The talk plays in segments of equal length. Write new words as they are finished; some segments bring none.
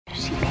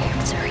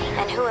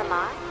And who am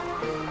I?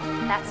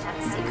 That's not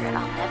a secret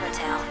I'll never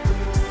tell.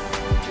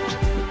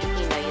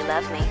 You know you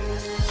love me.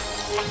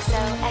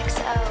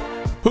 XOXO.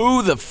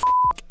 Who the f***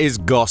 is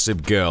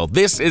Gossip Girl?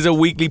 This is a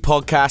weekly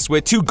podcast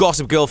where two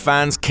Gossip Girl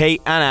fans,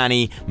 Kate and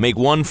Annie, make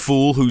one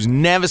fool who's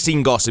never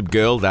seen Gossip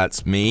Girl,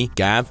 that's me,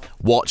 Gav,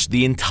 watch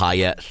the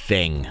entire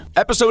thing.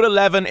 Episode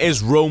 11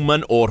 is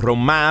Roman or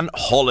Roman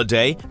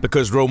Holiday,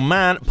 because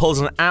Roman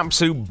pulls an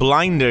absolute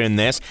blinder in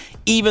this,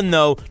 even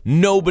though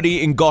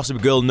nobody in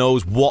Gossip Girl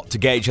knows what to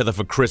get each other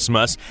for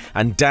Christmas,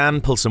 and Dan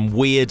pulls some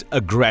weird,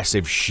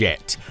 aggressive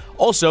shit.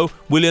 Also,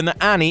 we learn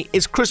that Annie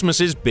is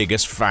Christmas's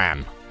biggest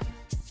fan.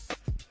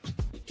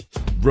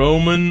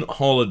 Roman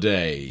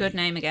Holiday. Good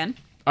name again.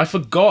 I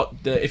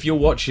forgot that if you're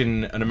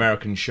watching an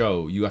American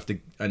show, you have to,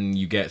 and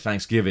you get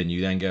Thanksgiving, you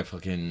then get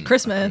fucking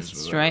Christmas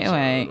straight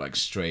away, like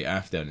straight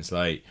after, and it's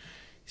like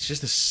it's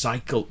just a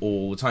cycle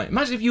all the time.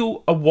 Imagine if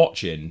you are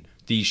watching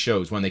these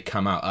shows when they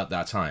come out at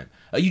that time.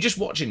 Are you just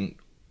watching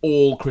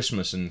all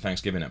Christmas and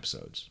Thanksgiving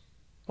episodes?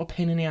 What a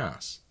pain in the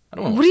ass! I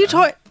don't know. What are you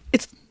talking?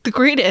 It's the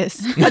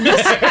greatest.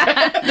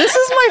 This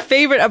is my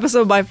favorite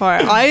episode by far.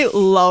 I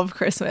love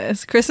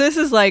Christmas. Christmas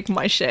is like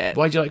my shit.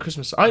 Why do you like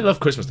Christmas? I love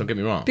Christmas, don't get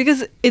me wrong.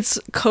 Because it's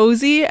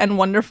cozy and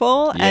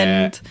wonderful, Yeah.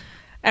 and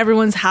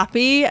everyone's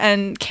happy,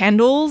 and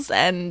candles,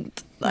 and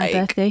My like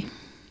birthday,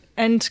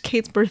 and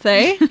Kate's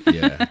birthday.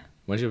 Yeah.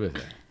 When's your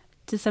birthday?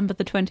 December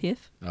the 20th.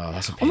 Oh,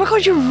 that's a Oh pain my in god,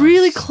 the you're ass.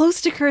 really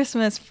close to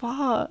Christmas.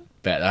 Fuck.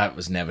 Bet that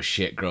was never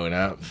shit growing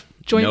up.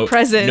 Joint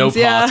presents, No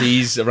yeah.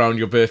 parties around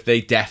your birthday,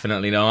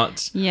 definitely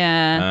not.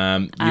 Yeah.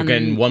 You're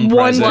getting one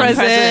one present.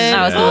 present.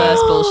 That was the Yeah.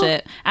 worst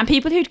bullshit. And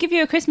people who'd give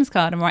you a Christmas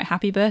card and write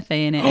happy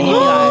birthday in it, and you'd be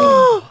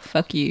like,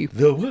 fuck you.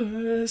 The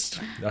worst.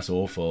 That's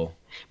awful.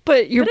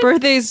 But your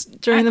birthday's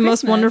during At the most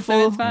Christmas, wonderful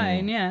so it's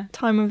fine, yeah.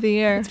 time of the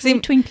year. It's really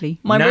twinkly.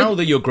 my Now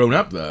that you're grown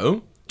up,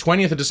 though,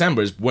 20th of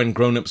December is when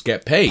grown-ups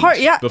get paid.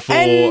 Yeah, Before,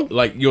 and-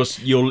 like, your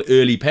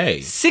early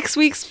pay. 6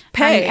 weeks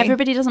pay. And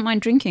everybody doesn't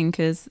mind drinking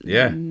because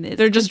Yeah.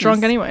 They're just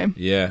drunk anyway.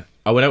 Yeah.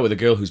 I went out with a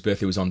girl whose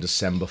birthday was on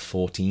December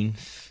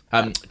 14th.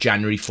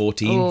 January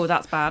 14th. Oh,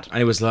 that's bad.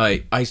 And it was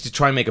like, I used to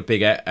try and make a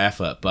big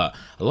effort, but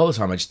a lot of the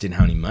time I just didn't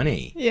have any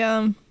money.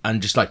 Yeah.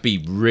 And just like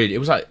be really, it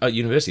was like at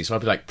university, so I'd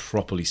be like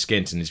properly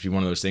skint, and it'd be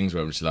one of those things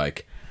where I'm just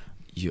like,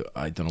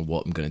 I don't know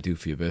what I'm going to do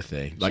for your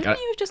birthday. Like, Shouldn't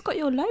you have just got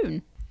your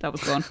loan? That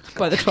was gone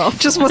by the 12th.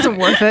 Just wasn't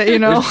worth it, you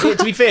know.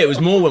 to be fair, it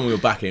was more when we were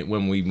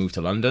when we moved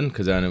to London,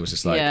 because then it was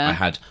just like, Yeah. I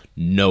had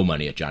no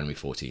money at January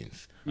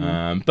 14th.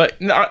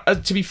 But no,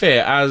 to be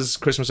fair, as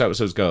Christmas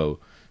episodes go,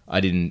 I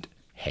didn't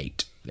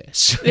hate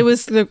this. It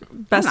was the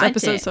best liked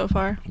episode it. so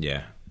far.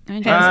 Yeah. I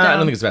enjoyed I it.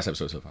 don't think it's the best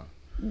episode so far.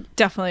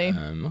 Definitely.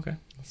 Okay,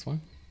 that's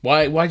fine.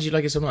 Why did you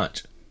like it so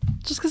much?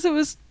 Just because it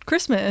was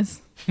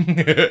Christmas.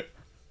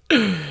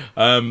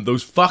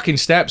 Those fucking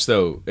steps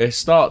though. It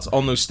starts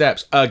on those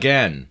steps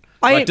again.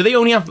 Like, do they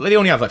only have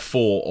like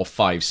 4 or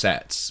 5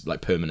 sets,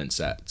 like permanent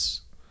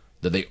sets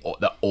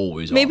that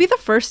always Maybe on? the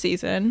first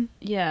season.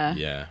 Yeah.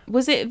 Yeah.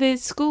 Was it the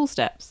school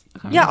steps?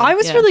 can't Yeah, remember. I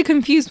was really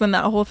confused when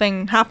that whole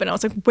thing happened. I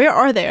was like, where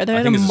are they? Are they I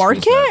at think a it's the school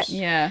market? steps.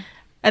 Yeah.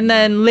 And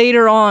then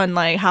later on,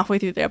 like halfway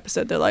through the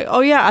episode, they're like,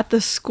 oh yeah, at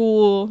the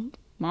school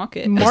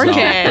Market.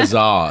 market.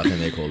 Bazaar, I think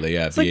they call it.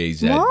 Yeah, like, what?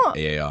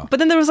 B-A-Z-A-A-R. But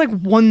then there was like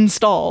one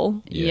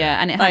stall. Yeah.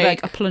 And it had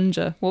like a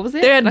plunger. What was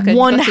it? They had like a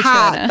one butter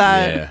hat churner.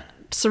 that Yeah.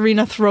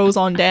 Serena throws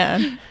on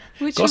Dan.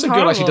 Which was Gossip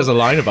Girl actually horrible. does a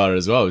line about it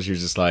as well. She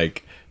was just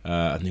like,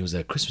 and there was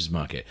a Christmas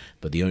market,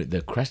 but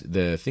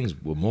the things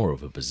were more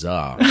of a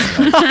bazaar.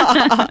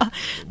 Like,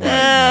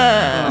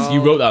 right,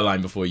 you wrote that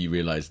line before you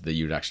realised that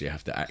you'd actually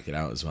have to act it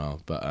out as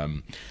well. But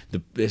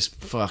this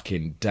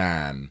fucking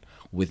Dan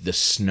with the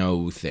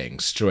snow thing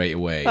straight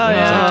away. When I was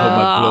like talking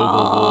about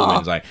global warming,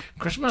 it's like,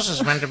 Christmas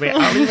is meant to be,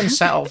 I'll even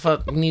settle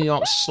for New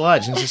York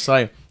sludge. And it's just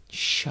like,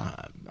 shut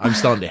up. I'm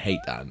starting to hate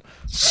that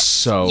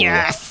so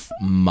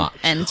much.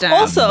 And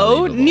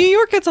Also, Unbelievable. New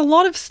York gets a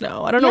lot of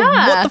snow. I don't know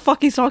Yeah. what the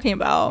fuck he's talking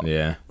about.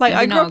 Yeah. Like,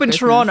 Maybe I grew not up in Christmas.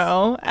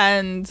 Toronto,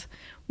 and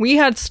we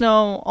had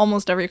snow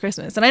almost every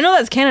Christmas. And I know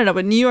that's Canada,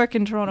 but New York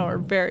and Toronto are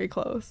very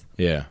close.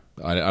 Yeah.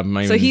 I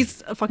So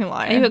he's a fucking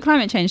Are you liar. at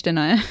climate change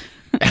denier?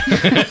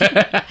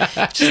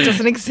 It just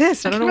doesn't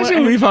exist. I don't know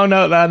Imagine what. we found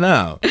out that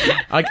now.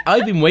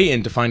 I've been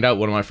waiting to find out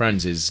one of my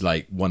friends is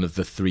like one of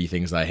the 3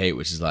 things I hate,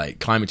 which is like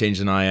climate change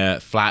denier,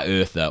 flat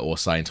earther, or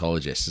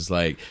Scientologist. It's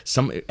like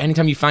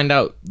anytime you find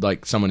out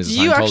like someone is a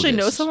Do you Scientologist. actually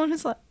know someone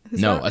who's like?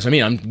 No, that's what I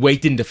mean. I'm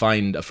waiting to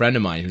find a friend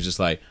of mine who's just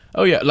like,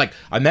 oh yeah, like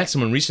I met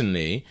someone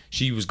recently.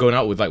 She was going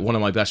out with like one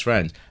of my best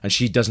friends, and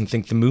she doesn't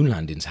think the moon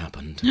landings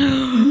happened.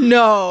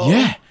 No.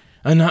 Yeah,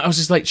 and I was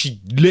just like, she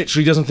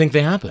literally doesn't think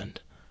they happened.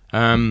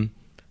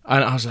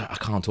 And I was like, I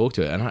can't talk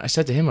to it. And I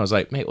said to him, I was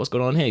like, mate, what's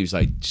going on here? He was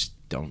like, just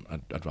don't.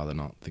 I'd rather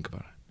not think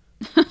about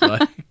it.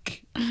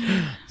 Like,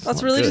 it's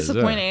That's not really good, is it?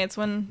 disappointing. It's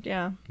when,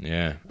 yeah.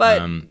 Yeah.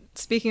 But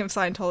speaking of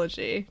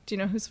Scientology, do you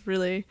know who's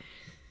really?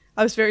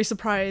 I was very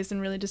surprised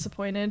and really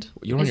disappointed.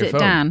 You're on Is your it phone.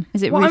 Dan?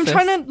 Is it Well, Rufus? I'm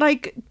trying to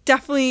like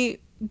definitely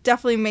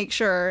make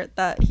sure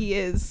that he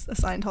is a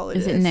Scientologist.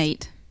 Is it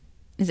Nate?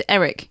 Is it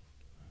Eric?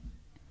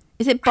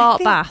 Is it Bart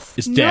think- Bass?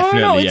 It's No,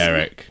 definitely it's-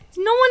 Eric. It's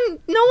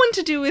no one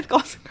to do with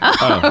Gossip Girl.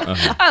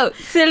 Oh,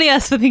 silly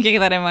us for thinking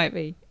that it might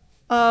be.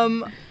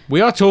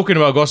 We are talking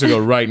about Gossip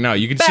Girl right now.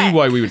 You can see Beck.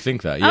 why we would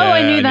think that. Yeah,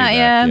 I knew that,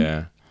 yeah.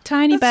 Yeah.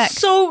 Tiny Beck. That's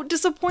so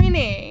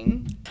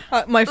disappointing.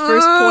 My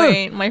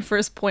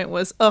first point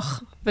was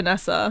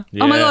Vanessa.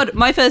 Oh my Yeah. god,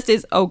 my first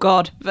is, oh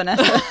god,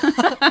 Vanessa.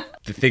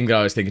 The thing that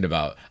I was thinking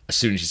about as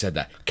soon as she said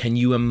that, can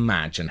you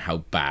imagine how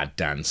bad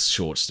Dan's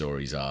short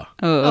stories are?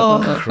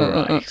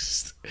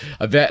 Christ.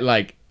 I bet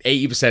like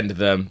 80% of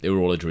them, they were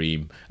all a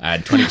dream,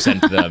 and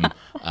 20% of them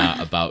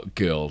about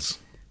girls.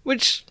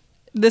 Which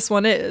this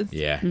one is.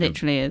 Yeah.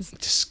 Literally is.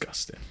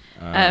 Disgusting.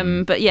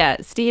 But yeah,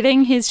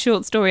 stealing his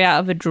short story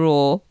out of a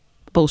drawer.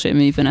 Bullshit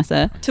move,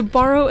 Vanessa. To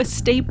borrow a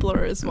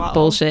stapler as well.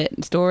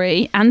 Bullshit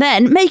story. And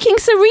then making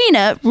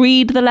Serena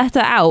read the letter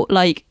out.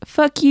 Like,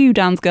 fuck you,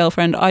 Dan's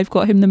girlfriend. I've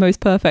got him the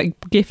most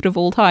perfect gift of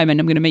all time, and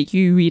I'm going to make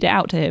you read it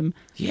out to him.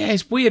 Yeah,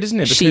 it's weird,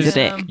 isn't it? She's a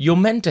dick. You're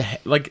meant to,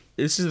 like,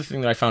 this is the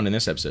thing that I found in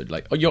this episode.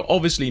 Like, you're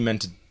obviously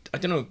meant to, I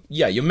don't know,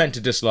 yeah, you're meant to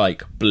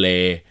dislike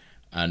Blair,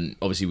 and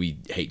obviously we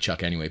hate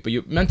Chuck anyway, but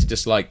you're meant to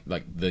dislike,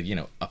 like, the, you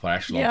know, upper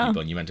echelon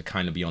people, and you're meant to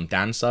kind of be on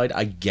Dan's side,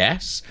 I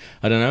guess.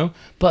 I don't know.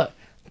 But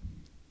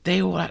they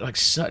all act like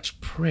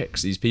such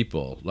pricks, these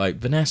people. Like,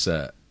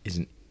 Vanessa is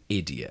an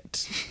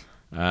idiot.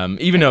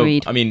 Even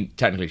Agreed. though, I mean,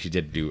 technically she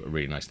did do a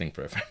really nice thing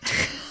for her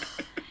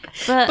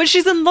friend. But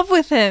she's in love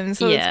with him,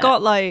 so Yeah. it's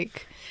got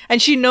like,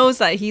 and she knows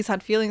that he's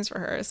had feelings for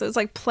her, so it's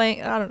like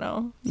playing. I don't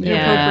know. It's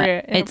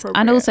inappropriate.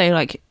 And also,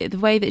 like, the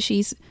way that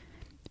she's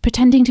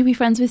pretending to be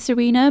friends with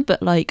Serena,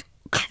 but, like,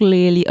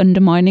 clearly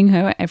undermining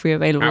her at every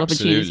available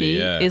Absolutely, opportunity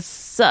yeah. is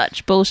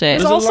such bullshit.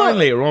 There's also- a line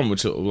later on,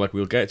 which like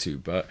we'll get to,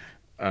 but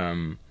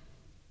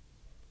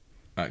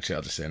actually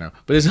I'll just say it now.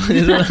 But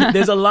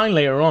there's a line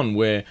later on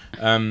where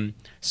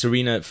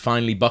Serena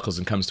finally buckles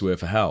and comes to her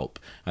for help,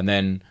 and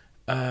then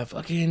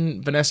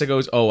fucking Vanessa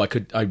goes, "Oh,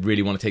 I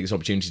really want to take this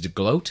opportunity to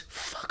gloat."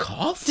 Fuck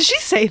off. Did she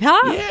say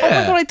that? Oh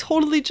Yeah. my god! I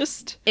totally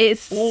just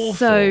It's Awful.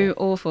 so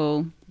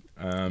awful.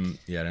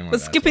 Yeah, I don't like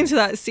was that skipping at to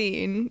that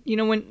scene. You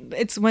know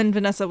when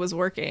Vanessa was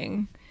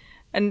working,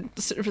 and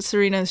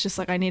Serena is just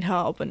like, "I need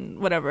help," and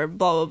whatever,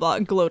 blah blah blah.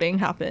 Gloating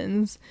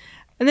happens.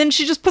 And then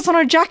she just puts on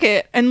her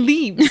jacket and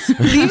leaves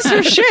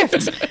her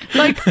shift.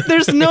 Like,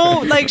 there's no,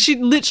 like, she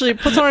literally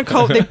puts on her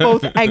coat. They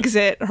both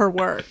exit her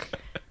work.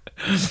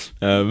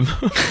 all.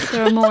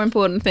 There are more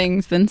important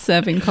things than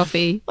serving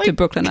coffee to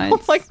Brooklynites.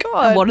 Oh my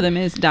God. And one of them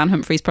is Dan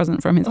Humphrey's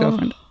present from his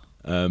girlfriend.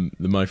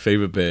 My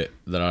favourite bit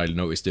that I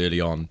noticed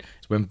early on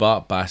is when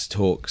Bart Bass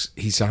talks,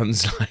 he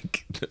sounds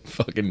like the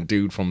fucking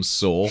dude from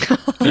Saw.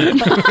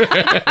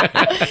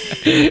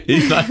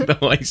 He's like the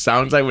way he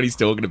sounds like when he's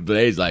talking to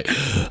Blair. He's like,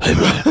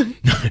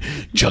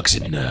 Chuck's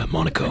in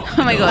Monaco.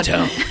 Oh my god,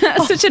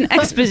 that's such an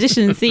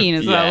exposition scene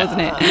as well,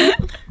 wasn't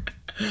it?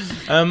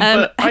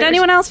 Had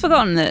anyone else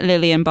forgotten that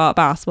Lily and Bart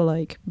Bass were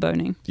like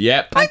boning?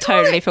 Yep. I'd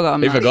totally forgotten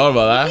They that. forgot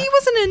about that. He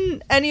wasn't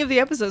in any of the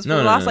episodes for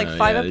the last, like, 5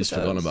 yeah, episodes. They've just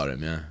forgotten about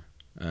him, yeah.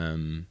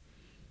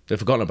 They've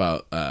forgotten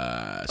about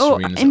Oh,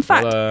 Serena's in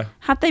fact, umbrella.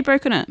 had they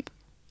broken up,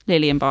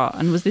 Lily and Bart,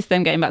 and was this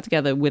them getting back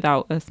together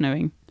without us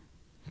knowing?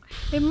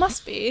 It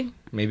must be.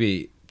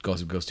 Maybe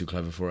Gossip Girl's too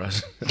clever for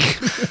us.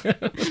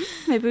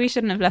 Maybe we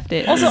shouldn't have left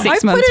it Also, 6 I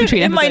put months it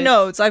between in my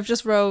episodes.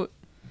 notes.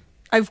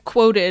 I've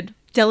quoted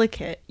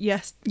delicate,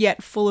 yes,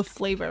 yet full of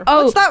flavor.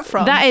 Oh, What's that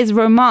from? That is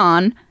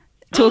Roman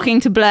talking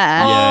to Blair.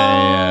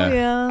 Yeah.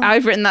 yeah.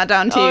 I've written that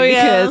down too Oh,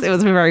 yeah. because it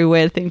was a very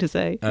weird thing to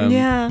say.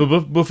 Yeah.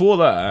 But before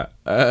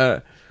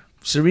that,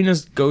 Serena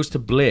goes to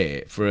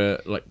Blair for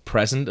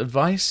present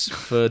advice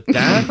for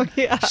Dan.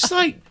 Yeah. She's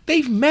like,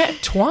 they've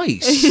met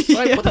twice.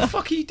 Like, what the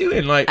fuck are you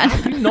doing? Like,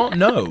 how do you not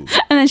know?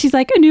 And then she's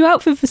like, a new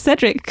outfit for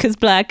Cedric because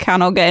Blair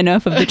cannot get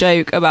enough of the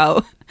joke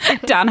about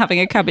Dan having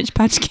a Cabbage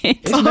Patch Kid.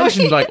 It's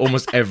mentioned like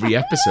almost every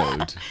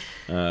episode.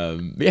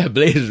 Yeah,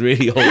 Blair's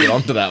really holding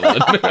on to that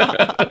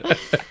one.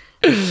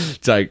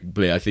 It's like,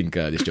 Blair, I think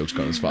this joke's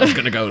gone as far as it's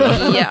gonna go.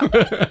 Love.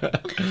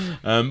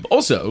 Yeah.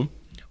 Also,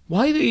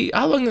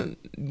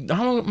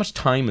 how much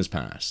time has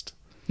passed?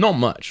 Not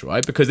much,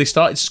 right? Because they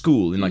started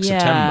school in Yeah.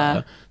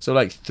 September. So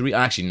in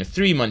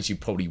 3 months you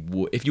probably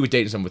would, if you were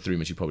dating someone for 3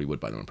 months, you probably would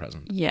buy them a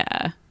present.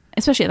 Yeah.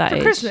 Especially at that For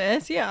age.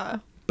 Christmas, yeah.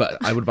 But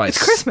I would buy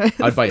It's Christmas.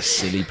 I'd buy a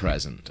silly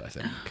present, I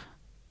think.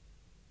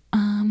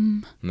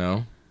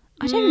 No?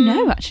 I don't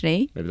know,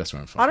 actually. Maybe that's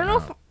where I'm I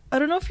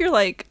don't know if you're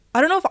like,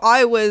 I don't know if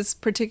I was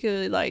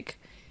particularly like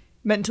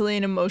mentally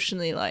and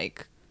emotionally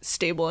like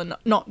stable and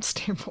not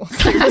stable.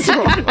 Stable's the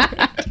wrong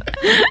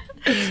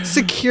word.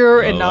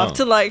 Secure enough wow.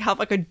 to like have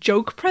like a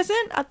joke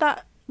present at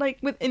that, like,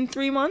 within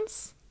 3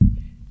 months.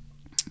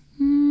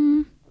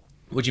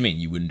 What do you mean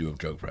you wouldn't do a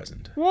joke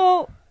present?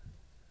 Well,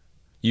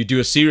 You do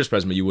a serious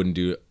present, but you wouldn't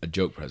do a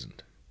joke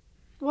present.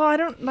 I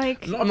don't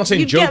like. No, I'm not saying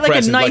you'd joke get, like,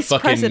 present, a nice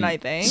like fucking present, I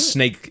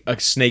think. a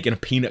snake in a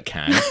peanut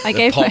can I that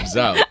gave pops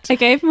out. I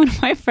gave one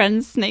of my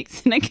friends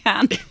snakes in a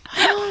can for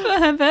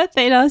her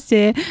birthday last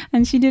year,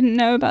 and she didn't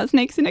know about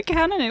snakes in a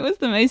can, and it was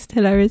the most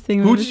hilarious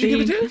thing. I've Who ever did you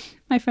give seen. it to?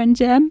 My friend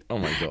Jem. Oh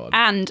my god.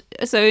 And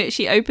so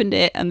she opened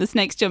it, and the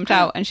snakes jumped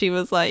out, and she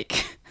was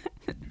like,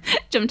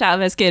 jumped out of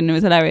her skin. It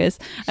was hilarious.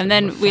 And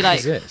then we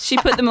is this? she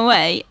put them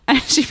away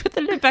and she put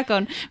the lid back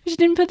on. But she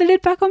didn't put the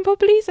lid back on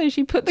properly, so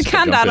she put the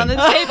can down on the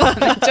table and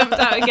then jumped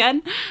out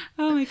again.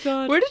 Oh my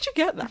god! Where did you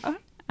get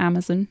that?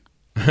 Amazon.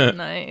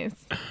 Nice.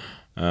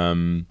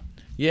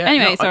 Yeah.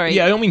 Anyway, sorry.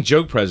 I don't mean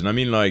joke present. I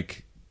mean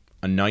like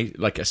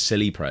a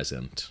silly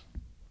present.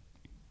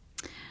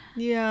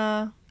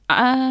 Yeah.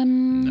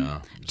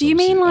 No. Do you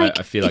mean like?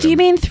 I feel like do you I'm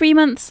mean 3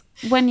 months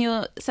when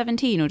you're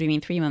 17, or do you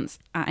mean 3 months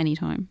at any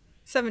time?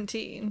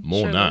 17.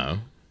 more surely. now?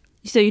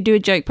 So you do a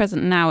joke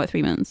present now at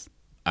 3 months?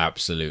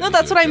 Absolutely. No,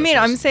 that's do what a I mean.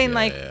 joke I'm present. saying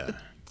Yeah.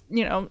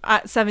 you know,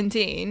 at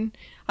 17,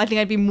 I think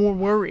I'd be more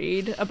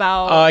worried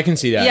about. Oh, I can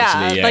see that.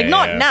 Actually. Yeah, like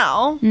not yeah.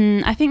 now.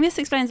 I think this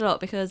explains a lot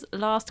because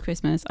last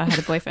Christmas I had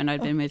a boyfriend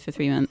I'd been with for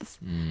 3 months,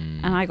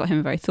 and I got him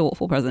a very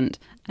thoughtful present,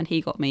 and he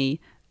got me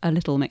a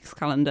little mixed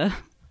calendar.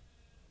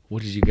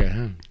 What did you get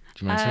him?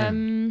 Do you mind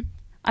saying?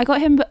 I got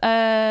him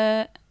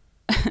a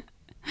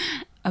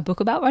book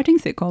about writing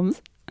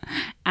sitcoms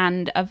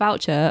and a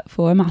voucher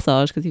for a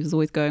massage because he was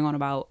always going on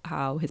about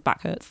how his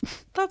back hurts.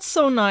 That's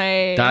so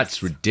nice.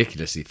 That's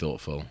ridiculously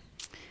thoughtful.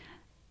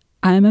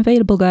 I'm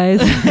available, guys.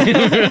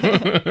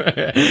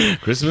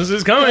 Christmas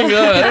is coming,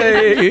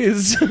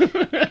 guys.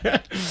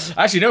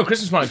 Actually, no,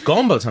 Christmas might have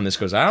gone by the time this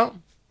goes out.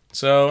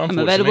 So, I'm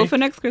unfortunately, available for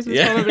next Christmas,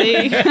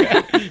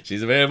 probably.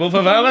 she's available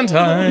for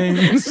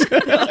Valentine's.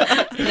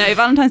 No,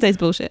 Valentine's Day's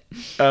bullshit.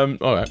 All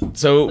right.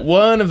 So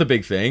one of the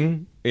big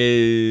thing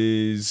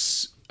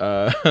is,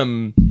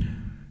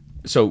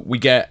 so we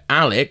get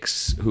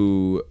Alex,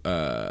 who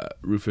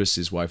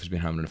Rufus's wife has been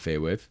having an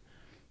affair with.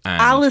 And,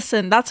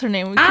 Allison. That's her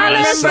name. We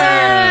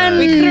Allison!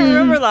 We couldn't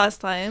remember last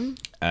time.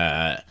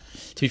 to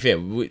be fair,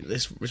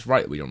 it's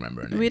right that we don't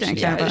remember her name. We don't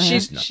care about her.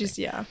 She's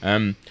yeah.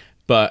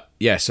 But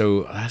yeah,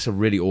 so that's a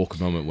really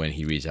awkward moment when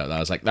he reads out that. I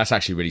was like, that's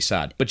actually really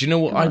sad. But you know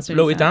what? It I was wrote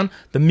really it down.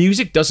 The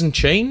music doesn't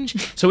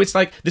change. So it's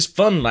like this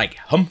fun, like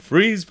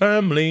Humphrey's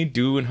family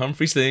doing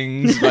Humphrey's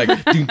things, like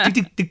do, do,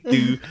 do, do,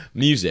 do,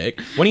 music.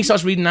 When he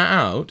starts reading that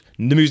out,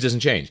 the music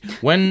doesn't change.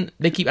 When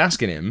they keep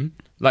asking him,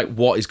 like,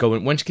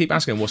 when she keep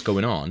asking him what's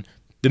going on,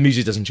 the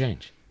music doesn't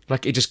change.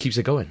 Like, it just keeps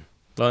it going.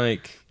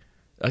 Like,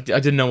 I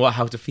didn't know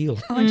how to feel.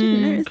 Oh, I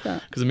didn't notice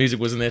that. Because the music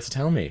wasn't there to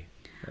tell me.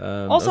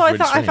 Also, that was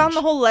really I found strange.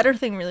 the whole letter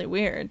thing really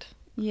weird.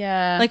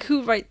 Yeah. Like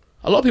who write?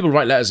 A lot of people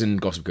write letters in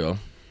Gossip Girl.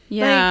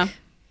 yeah. like-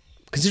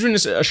 Considering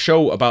it's a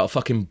show about a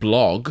fucking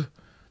blog,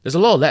 there's a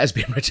lot of letters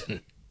being written.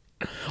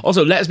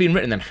 Also, letters being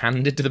written and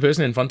handed to the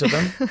person in front of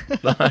them.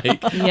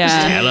 Like, Yeah.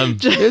 just tell them.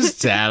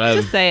 Just tell them.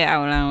 Just say it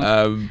out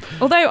loud.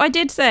 Although I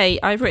did say,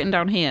 I've written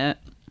down here,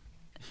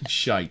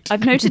 Shite.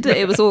 I've noted that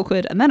it was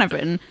awkward, and then I've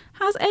written,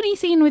 has any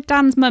scene with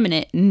Dan's mum in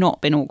it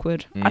not been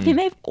awkward? I think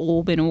they've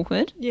all been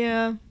awkward.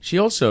 Yeah. She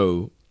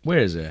also, where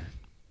is it?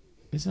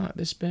 Is that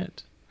this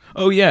bit?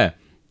 Oh yeah,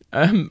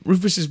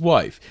 Rufus's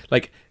wife.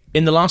 Like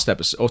in the last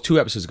episode or 2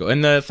 episodes ago, in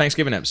the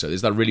Thanksgiving episode,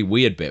 there's that really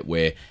weird bit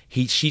where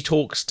she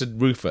talks to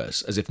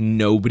Rufus as if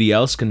nobody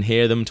else can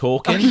hear them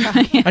talking,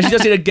 and she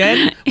does it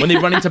again when they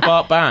run into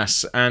Bart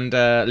Bass and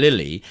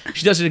Lily.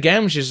 She does it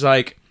again. She's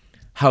like,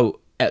 how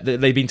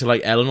they've been to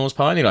like Eleanor's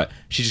party. Like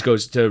she just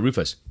goes to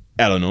Rufus.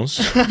 Eleanor's.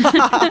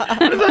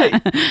 I was like,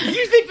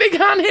 you think they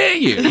can't hear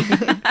you?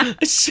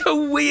 It's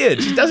so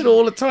weird. She does it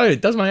all the time. It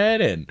does my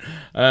head in.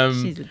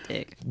 She's a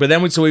dick. But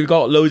then, so we've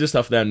got loads of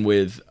stuff then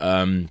with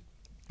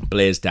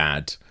Blair's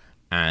dad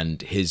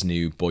and his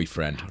new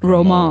boyfriend,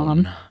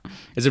 Roman.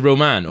 Is it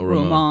Roman or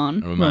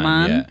Ramon?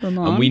 Roman. Yeah.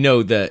 Roman. And we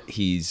know that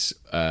he's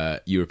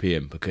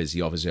European because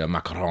he offers her a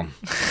macaron.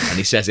 And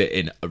he says it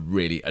in a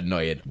really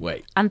annoying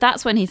way. And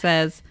that's when he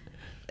says,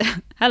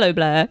 hello,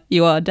 Blair,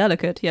 you are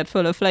delicate yet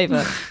full of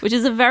flavour, which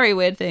is a very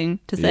weird thing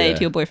to say Yeah.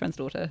 to your boyfriend's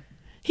daughter.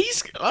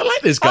 I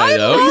like this guy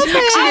though. He's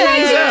mixing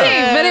things up.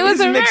 too, but it was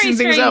He's a mixing very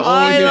things strange- up all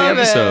the way I through the love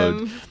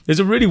episode. him. There's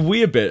a really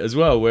weird bit as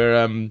well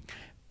where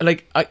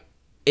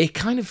it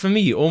kind of for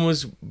me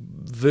almost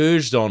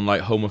verged on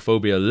like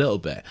homophobia a little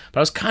bit. But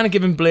I was kind of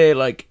giving Blair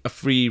like a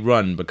free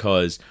run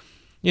because,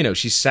 you know,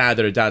 she's sad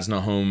that her dad's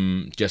not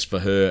home just for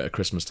her at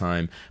Christmas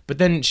time. But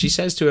then she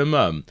says to her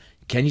mum,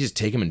 can you just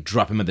take him and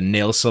drop him at the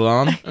nail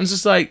salon? And it's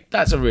just like,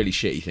 that's a really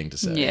shitty thing to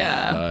say.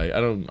 Yeah. Like, I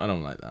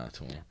don't like that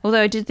at all.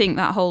 Although I did think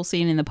that whole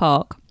scene in the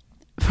park,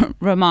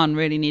 Roman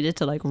really needed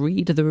to like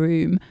read the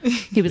room.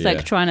 He was Yeah.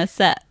 like trying to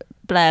set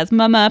Blair's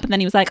mum up, and then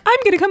he was like, I'm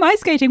going to come ice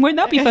skating. Won't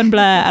that be fun,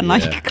 Blair? And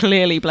like Yeah.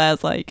 clearly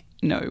Blair's like,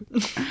 no.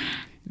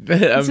 The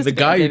just a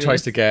guy bit who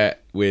tries oblivious. to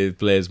get with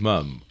Blair's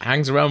mum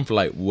hangs around for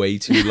like way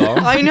too long.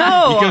 I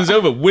know. He comes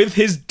over with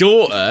his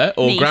daughter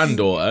or Niece.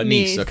 granddaughter,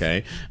 niece, Niece.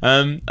 okay.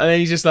 And then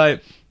he's just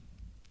like,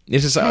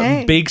 it's just like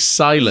Hey. a big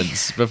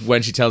silence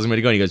when she tells him where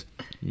to go. And he goes,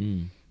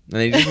 And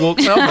then he just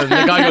walks off, and the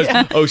guy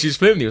goes, "Oh, she's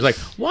flirting." He was like,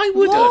 "Why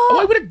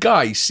would a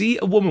guy see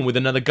a woman with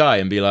another guy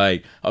and be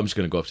like, I'm just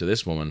going to go up to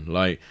this woman?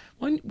 Like,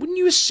 wouldn't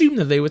you assume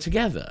that they were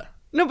together?"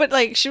 No, but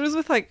like she was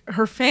with like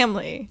her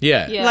family.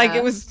 Yeah, Yeah. Like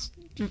it was.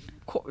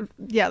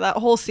 Yeah, that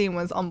whole scene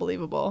was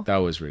unbelievable, that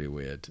was really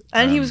weird.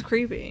 and he was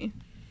creepy.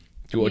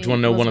 Do you want to He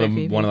know was one of very the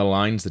creepy. one of the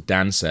lines that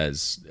Dan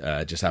says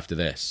just after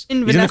this?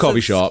 In He's in the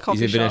coffee Vanessa's shop. coffee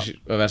He's in shop.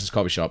 Vanessa's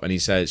coffee shop, and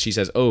she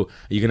says, "Oh, are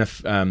you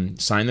gonna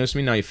sign those for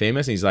me now? You're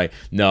famous." And he's like,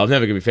 "No, I'm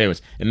never gonna be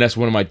famous unless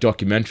one of my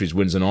documentaries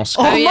wins an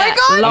Oscar." Oh my yeah.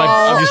 god! And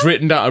I've just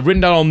written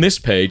down on this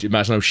page.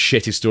 Imagine how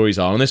shit his stories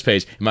are. On this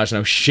page, imagine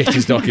how shit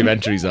his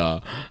documentaries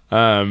are.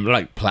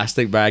 Like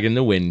plastic bag in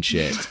the wind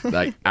shit.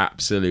 Like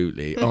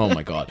absolutely. Oh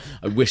my god!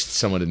 I wish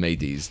someone had made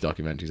these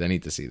documentaries. I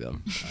need to see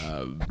them.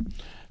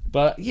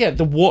 But yeah,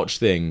 the watch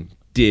thing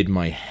did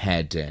my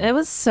head in. It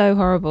was so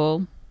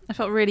horrible. I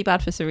felt really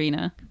bad for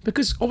Serena.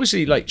 Because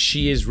obviously, like,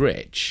 she is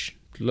rich.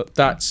 Look,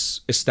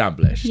 that's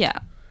established. Yeah.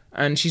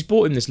 And she's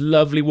bought him this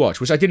lovely watch,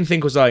 which I didn't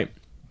think was, like,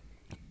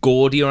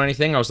 gaudy or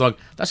anything. I was like,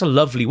 that's a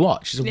lovely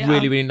watch. It's a Yeah.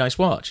 really, really nice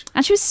watch.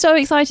 And she was so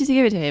excited to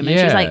give it to him. And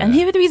she was like, Yeah. and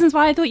here are the reasons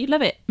why I thought you'd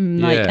love it.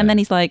 Yeah. And then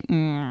he's like,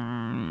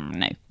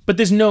 no. But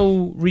there's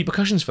no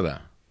repercussions for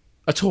that.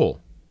 At all.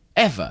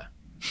 Ever.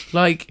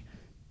 Like,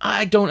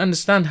 I don't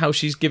understand how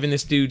she's giving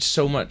this dude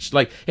so much.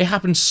 Like, it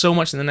happens so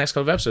much in the next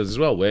couple of episodes as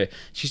well, where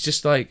she's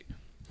just like,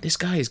 this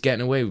guy is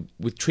getting away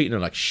with treating her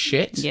like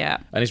shit. Yeah.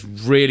 And it's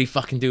really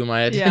fucking doing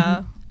my head in.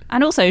 Yeah.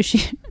 And also,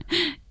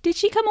 did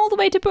she come all the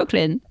way to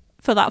Brooklyn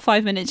for that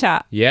 5-minute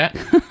chat? Yeah.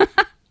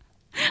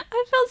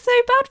 I felt so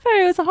bad for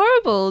her. It was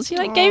horrible. She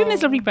gave him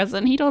this lovely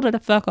present. He told her to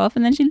fuck off,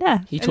 and then she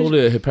left. He told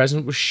her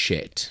present was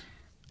shit.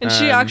 And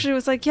she actually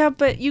was like, yeah,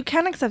 but you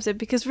can accept it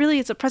because really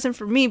it's a present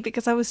for me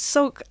because I was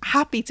so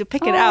happy to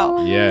pick it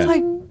out. Yeah. It's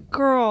like,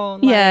 girl.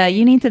 Like, Yeah,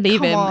 you need to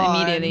leave come him on.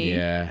 immediately.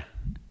 Yeah.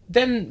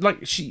 Then,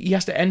 like, he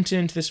has to enter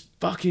into this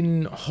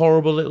fucking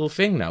horrible little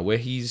thing now where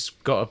he's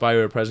got to buy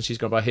her a present, she's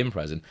got to buy him a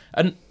present.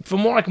 And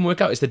from what I can work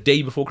out, it's the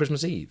day before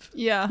Christmas Eve.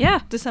 Yeah. Yeah.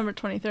 December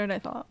 23rd, I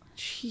thought.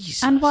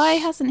 Jesus. And why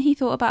hasn't he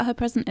thought about her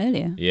present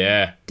earlier?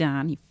 Yeah.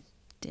 Dan, you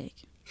dick.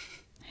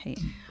 Hate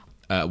him.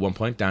 At one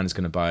point, Dan is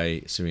going to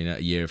buy Serena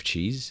a year of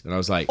cheese. And I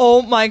was like,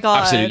 Oh my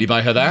god. absolutely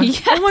buy her that. Yeah,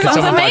 Oh my Can God,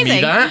 someone buy me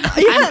amazing. that?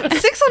 Yeah,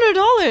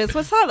 $600.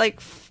 What's that? Like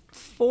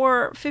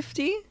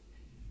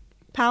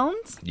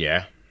 £450?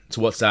 Yeah.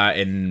 So what's that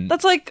in...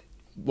 That's like,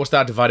 What's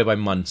that divided by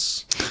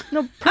months?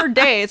 no, per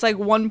day. It's like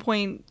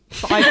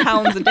 1.5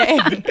 pounds a day.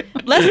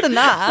 Less than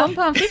that.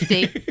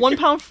 £1.50.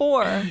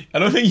 £1.04. I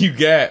don't think you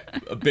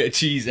get a bit of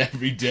cheese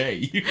every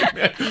day.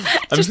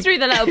 Just through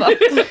the letterbox.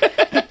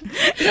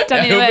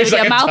 Don't even know It's where like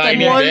your a mouth tiny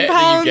anymore. bit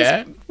that you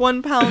get.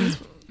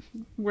 £1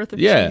 worth of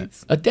Yeah.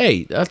 cheese. A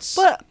day. That's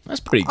But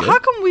pretty good. How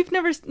come we've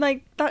never,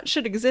 like, that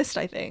should exist,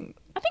 I think.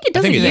 I think it I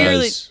does think it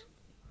exist. does.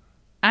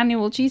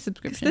 Annual cheese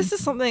subscription. This is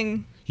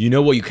something You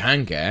know what you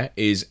can get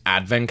is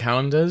advent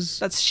calendars.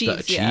 that's that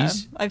are cheese, yeah.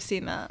 I've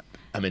seen that.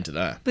 I'm into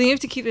that. But you have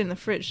to keep it in the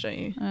fridge, don't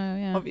you? Oh,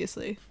 yeah.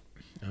 Obviously.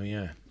 Oh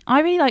yeah. I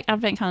really like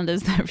advent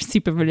calendars that are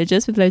super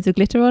religious with loads of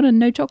glitter on and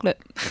no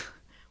chocolate.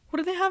 What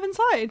do they have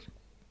inside?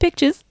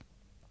 Pictures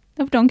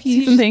of donkeys So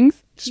you and just-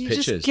 things. Just You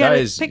pictures. just get That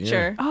a is-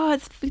 picture. Oh,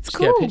 it's Just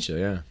cool. get a picture,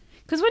 yeah.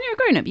 Because when you're a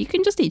grown up, you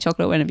can just eat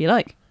chocolate whenever you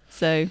like.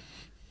 So,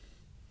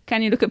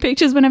 can you look at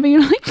pictures whenever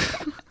you like?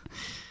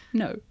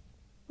 No.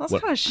 That's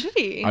What- kind of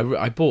shitty.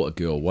 I bought a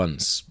girl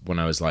once when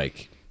I was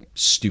like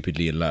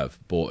stupidly in love.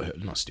 Bought her,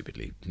 not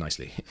stupidly,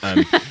 nicely. I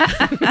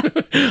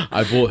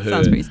bought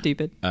Sounds pretty her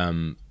stupid.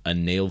 a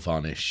nail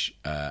varnish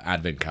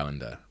advent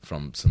calendar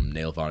from some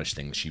nail varnish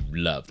thing she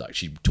loved. Like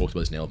she talked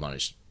about this nail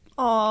varnish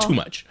too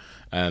much.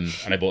 And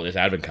I bought this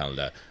advent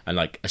calendar, and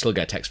like I still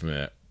get a text from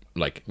her.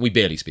 Like we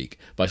barely speak,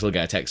 but I still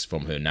get a text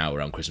from her now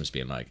around Christmas,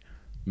 being like,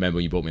 "Remember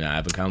when you bought me that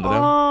advent calendar?" Then?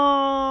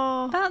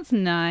 Oh. That's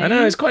nice. I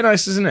know it's quite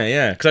nice, isn't it?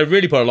 Yeah, because I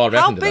really put a lot of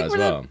effort How into big that as were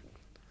the- well.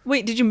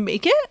 Wait, did you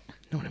make it?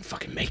 No, I didn't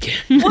fucking make it.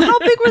 Well, how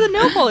big were the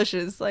nail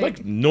polishes?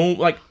 Like no,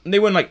 like they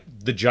weren't like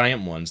the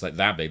giant ones like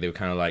that big. They were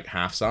kind of like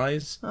half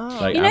size.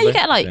 Like You know, you advent-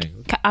 get like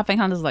thing. advent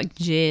calendars like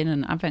gin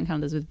and advent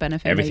calendars with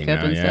benefit Everything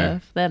makeup now, and yeah.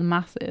 stuff. They're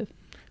massive.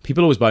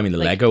 People always buy me the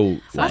Like- Lego.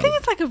 I think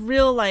it's like a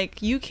real like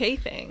UK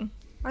thing.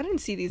 I didn't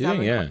see these Yeah,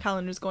 advent yeah.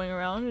 calendars going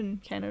around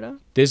in Canada.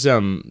 there's a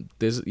Lego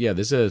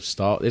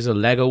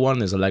one.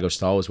 There's a Lego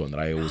Star Wars one that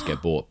I always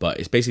get bought, but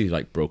it's basically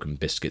like broken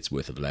biscuits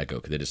worth of Lego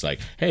because they're just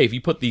like, hey, if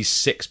you put these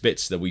 6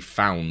 bits that we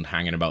found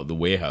hanging about the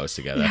warehouse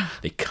together,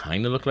 they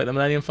kind of look like the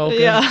Millennium Falcon.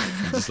 Yeah.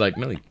 It's just like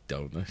no, they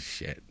don't. Oh,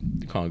 shit,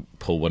 you can't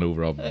pull one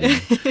over on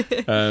me.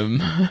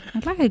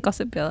 I'd like a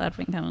Gossip Girl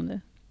advent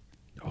calendar.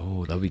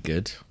 Oh, that'd be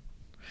good.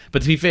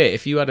 But to be fair,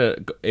 if you had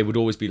it would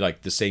always be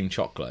like the same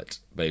chocolate,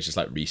 but it's just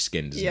like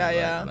reskinned. Isn't Yeah, it?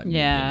 yeah. Like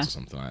Yeah. Minions or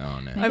something like that. Oh,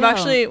 no. Maybe I've I'll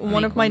actually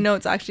one of my make one.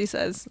 notes actually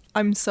says,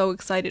 "I'm so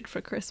excited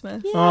for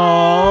Christmas." That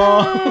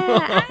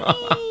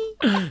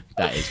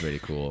is really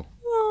cool.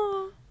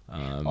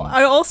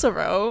 I also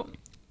wrote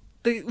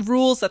the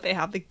rules that they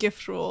have, the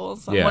gift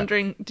rules. I'm Yeah.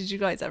 wondering, did you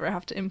guys ever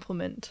have to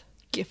implement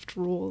gift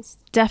rules?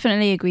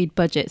 Definitely agreed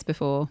budgets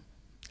before.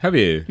 Have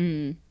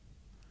you?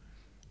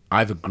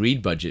 I've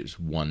agreed budgets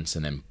once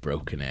and then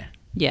broken it.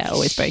 Yeah,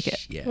 always break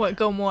it. Yeah. What,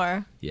 go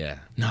more? Yeah.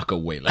 No, go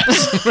way less.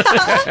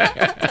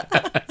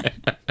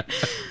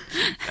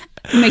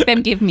 Make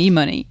them give me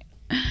money.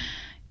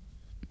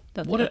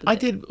 That's What the I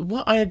opposite. did,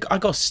 what I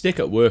got stick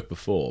at work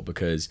before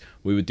because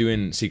we were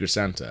doing Secret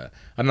Santa,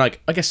 and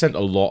like I get sent a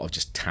lot of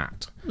just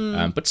tat,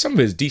 but some of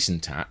it is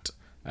decent tat.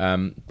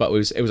 But it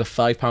was a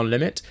 £5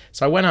 limit,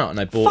 so I went out and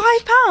I bought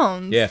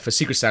 £5. yeah, for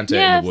Secret Santa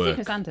Yeah, in the work.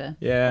 Secret Santa.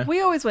 Yeah,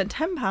 We always went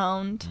 £10.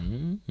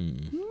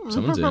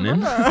 someone's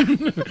earning. £5,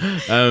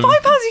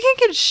 you can't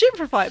get shit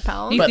for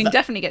 £5. You can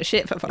definitely get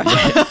shit for £5.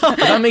 But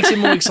that makes it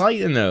more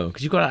exciting though,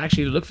 because you've got to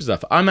actually look for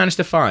stuff. I managed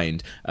to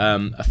find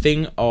a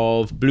thing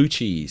of blue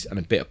cheese and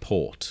a bit of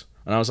port.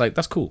 And I was like,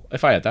 that's cool.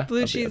 If I had that, Blue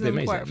that'd cheese be and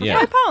amazing. pork for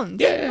Yeah.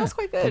 £5. Yeah, That's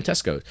quite From good.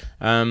 Tesco's.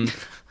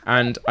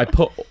 And I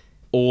put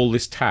all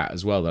this tat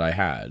as well that I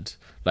had,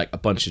 like a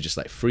bunch of just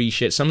like free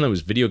shit. Some of them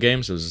was video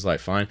games, so it was just like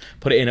fine.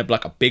 Put it in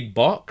like a big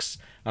box,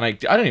 and I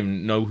don't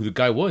even know who the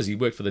guy was. He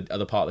worked for the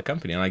other part of the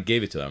company, and I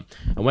gave it to him.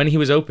 And when he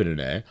was opening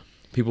it,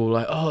 people were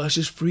like, "Oh, that's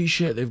just free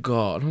shit they've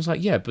got." And I was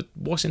like, "Yeah, but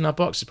what's in that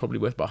box is probably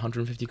worth about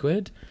 150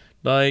 quid."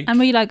 Like, And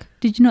were you like,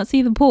 did you not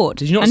see the port?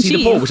 did you not and see cheese?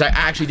 the port, which I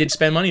actually did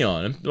spend money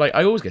on? And, like,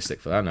 I always get stick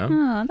for that now.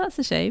 Oh, that's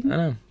a shame. I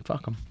know,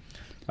 fuck them.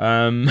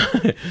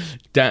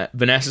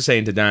 Vanessa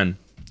saying to Dan,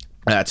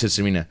 to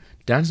Serena,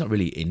 Dan's not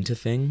really into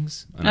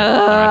things. And I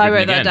I've wrote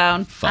written that again,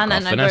 down, Fuck and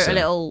off, then I wrote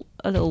Vanessa.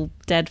 a little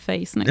dead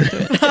face next to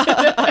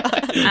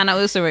it. And I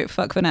also wrote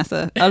 "fuck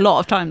Vanessa" a lot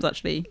of times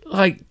actually.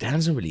 Like,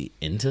 Dan's not really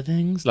into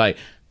things. Like,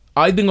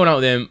 I've been going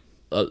out with him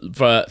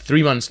for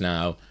 3 months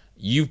now.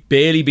 You've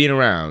barely been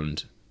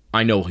around.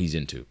 I know what he's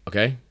into.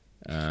 Okay,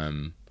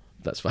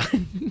 that's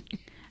fine.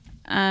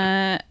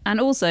 And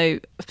also,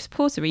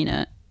 poor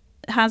Serena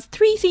has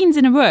 3 scenes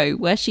in a row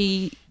where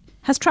she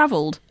has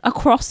travelled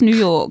across New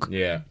York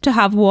Yeah. to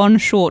have one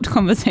short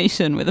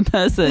conversation with a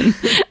person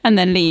and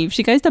then leave.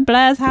 She goes to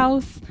Blair's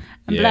house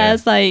and Yeah.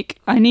 Blair's like,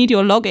 I need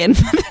your login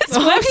for this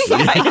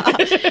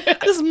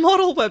website. This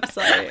model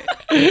website.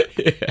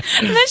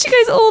 And then she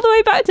goes all the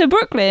way back to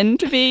Brooklyn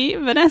to be,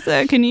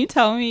 Vanessa, can you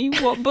tell me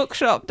what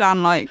bookshop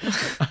Dan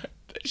likes?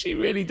 She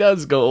really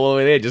does go all the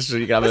way there just so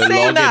you can have But a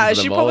saying login that, for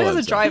the she mall probably has a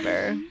and stuff.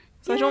 driver.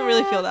 So I don't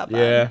really feel that bad.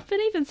 Yeah. But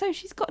even so,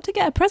 she's got to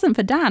get a present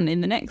for Dan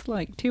in the next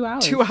like 2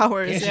 hours. 2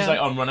 hours. Yeah, Yeah, she's like,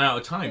 I'm run out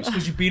of time. It's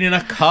because you've been in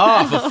a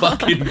car for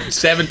fucking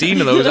 17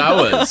 of those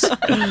hours.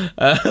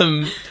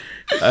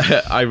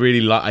 I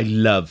really I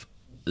love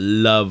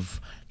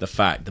the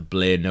fact that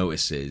Blair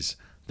notices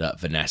that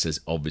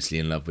Vanessa's obviously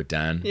in love with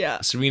Dan.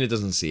 Yeah. Serena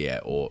doesn't see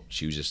it, or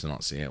chooses to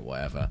not see it,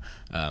 whatever.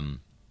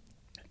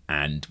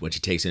 And when she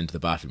takes it into the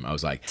bathroom, I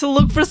was like, to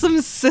look for some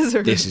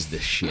scissors. this is the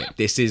shit.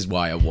 This is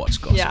why I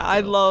watch Gossip yeah,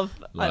 I Girl. love.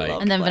 Like-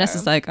 And then Blair.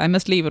 Vanessa's like, I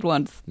must leave at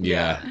once.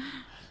 Yeah.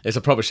 It's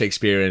a proper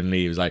Shakespearean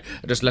leave. It's like,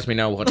 just let me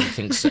know what he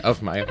thinks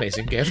of my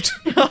amazing gift.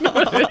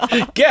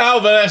 Get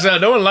out, Vanessa.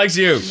 No one likes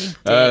you.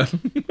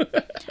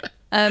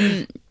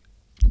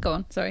 Go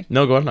on, sorry.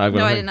 No, go on. No,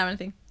 I didn't have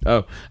anything.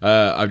 Oh,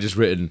 I've just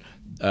written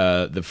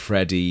the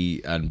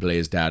Freddie and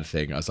Blair's dad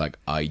thing. I was like,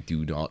 I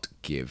do not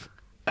give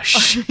a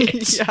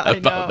shit Yeah, I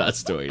about know. that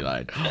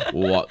storyline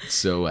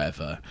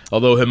whatsoever.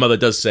 Although her mother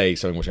does say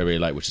something which I really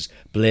like, which is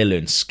Blair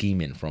learned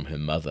scheming from her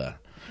mother.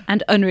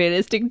 And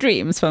unrealistic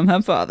dreams from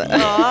her father.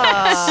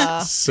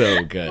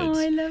 So good. Oh,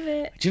 I love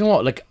it. Do you know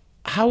what? Like,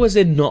 how has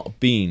there not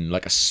been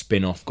like a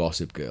spin-off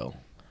Gossip Girl?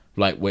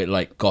 Like where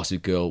like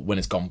Gossip Girl, when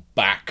it's gone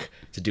back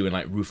to doing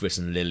like Rufus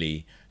and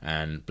Lily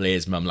and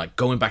Blair's mum, like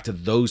going back to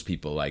those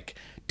people, like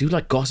do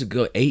like Gossip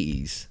Girl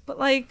 80s. But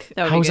like,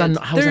 That would How be has good.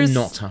 that? How has that There's-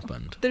 not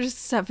happened? there's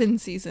 7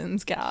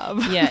 seasons, Gab.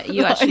 Yeah,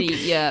 you actually,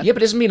 yeah. Yeah,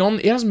 but it hasn't been on.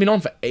 It hasn't been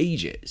on for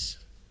ages.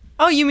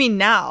 Oh, you mean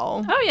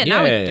now? Oh, yeah,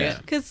 now we can do Yeah. it.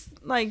 Because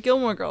like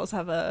Gilmore Girls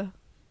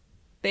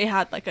they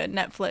had like a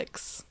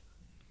Netflix.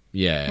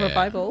 Yeah.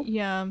 Revival.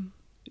 Yeah.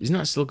 Isn't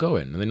that still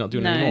going? Are they not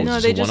doing No. it anymore? No,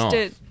 It's they a just one-off?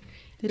 did.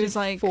 They It was did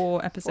like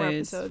 4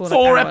 episodes. episodes. like,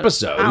 4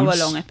 episodes?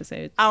 Hour-long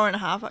episodes. Hour and a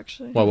half,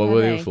 actually. Well, what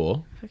were they They-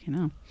 for? Fucking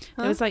hell.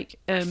 It was like...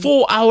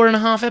 4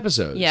 hour-and-a-half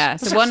episodes. Yeah,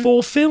 so That's like one-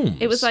 4 films.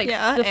 It was like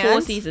Yeah, the 4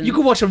 and- seasons. you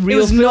could watch a It real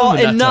was film not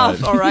in that enough,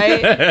 time. all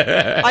right?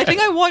 I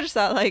think I watched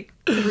that like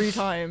 3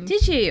 times.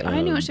 Did you? I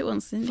only watched it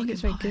once. Didn't think it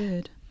was very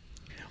good.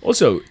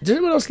 Also, does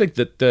anyone else think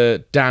that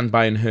the Dan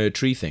buying her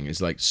tree thing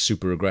is like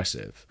super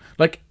aggressive?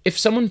 Like, if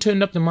someone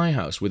turned up to my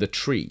house with a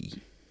tree,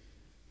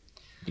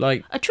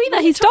 like, A tree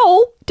that he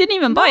stole. Didn't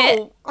even buy it.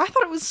 No, I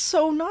thought it was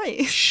so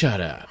nice.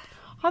 shut up.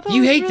 I thought You it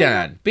was hate really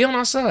Dan. Be on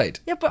our side.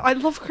 Yeah, but I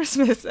love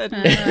Christmas, and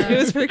it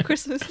was very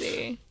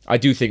Christmassy. I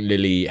do think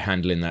Lily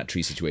handling that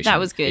tree situation. That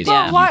was good, is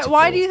yeah. But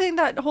why beautiful do you think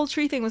that whole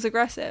tree thing was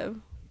aggressive?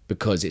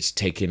 Because it's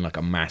taking like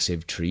a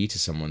massive tree to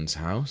someone's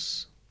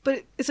house,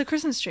 But it's a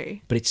Christmas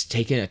tree. but it's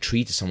taking a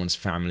tree to someone's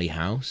family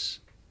house.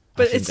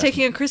 But think it's that's-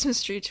 taking a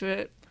Christmas tree to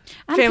it.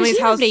 And Family's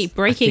house. presumably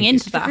breaking I think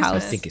into it's that for I house.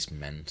 Christmas. think it's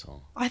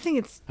mental. I think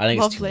it's I think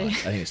lovely. it's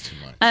too much. I think it's too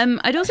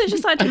much. I'd also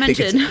just like to I think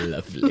mention... it's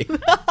lovely.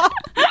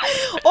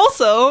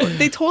 Also,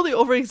 they totally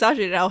over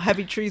exaggerated how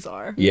heavy trees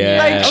are. Yeah.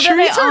 Like Although Although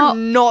they trees are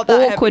not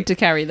that awkward heavy. to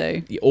carry, though.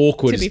 The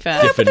awkward To be is fair.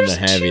 Yeah, but different there's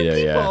than heavy, 2 though.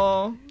 Yeah.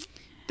 people.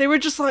 They were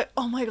just like,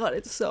 "Oh my god,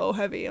 it's so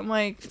heavy." I'm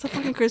like, "It's a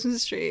fucking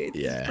Christmas tree." It's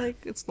Yeah. like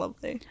it's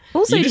lovely.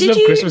 Also, You just did love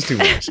you... Christmas too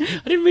much. I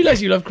didn't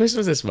realize you love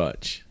Christmas this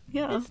much.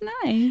 Yeah. It's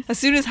nice. As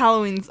soon as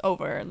Halloween's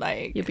over,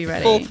 like You'll be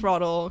ready. full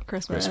throttle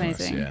Christmas.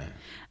 Amazing.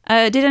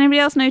 Yeah. Did anybody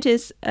else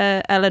notice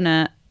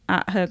Eleanor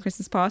at her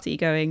Christmas party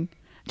going,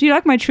 "Do you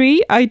like my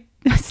tree? I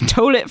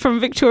stole it from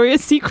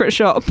Victoria's Secret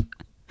shop."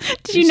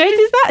 Did you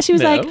notice that? She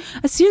was No. like,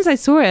 "As soon as I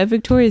saw it at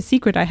Victoria's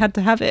Secret, I had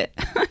to have it."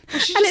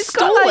 She And just it's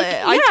got, stole like-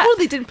 it. I yeah.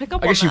 totally didn't pick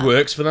up I on guess she that.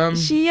 works for them.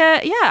 She,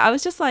 I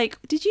was just like,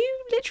 "Did you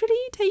literally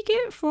take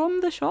it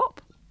from the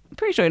shop?" I'm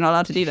pretty sure you're not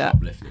allowed to do that.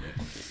 Shoplifted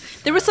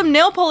it. There was some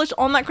nail polish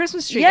on that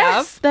Christmas tree.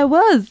 Yes, there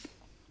was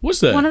Was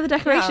there? one of the Gav.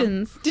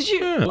 decorations. Did you?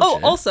 Yeah. Oh,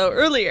 Okay. also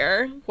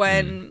earlier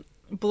when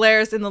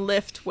Blair's in the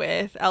lift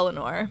with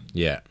Eleanor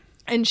Yeah.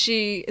 and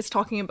she is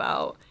talking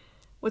about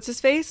what's his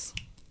face,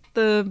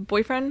 the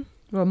boyfriend.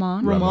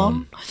 Roman.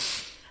 Ramon.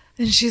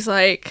 And she's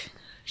like,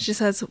 she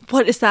says,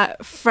 "What is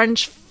that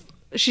French?"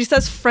 She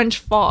says French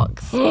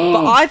fox,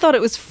 but I thought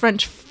it was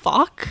French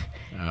fuck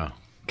Oh.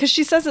 because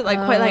she says it like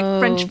quite like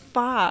French Oh.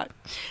 fuck,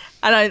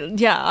 and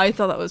I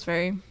thought that was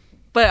very.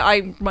 But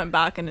I went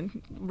back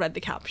and read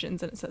the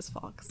captions and it says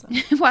fox.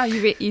 So. Wow,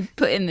 you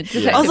put in the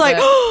detective I was like,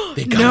 work. oh,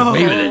 They got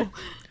away with it.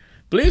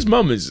 Blair's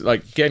mum is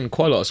like getting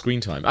quite a lot of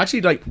screen time.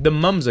 Actually, like the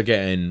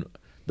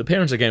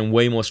parents are getting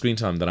way more screen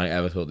time than I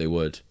ever thought they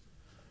would.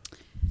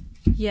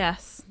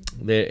 Yes.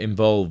 They're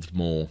involved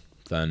more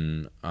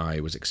than I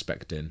was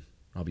expecting.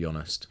 I'll be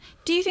honest.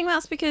 Do you think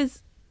that's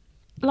because,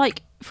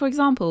 like, for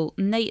example,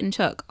 Nate and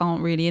Chuck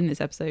aren't really in this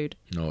episode?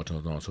 No, not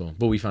at all.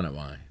 But we found out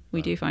why.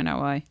 We do find out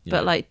why. Yeah.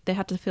 But, like, they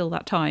had to fill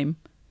that time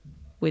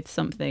with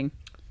something.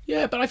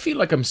 Yeah, but I feel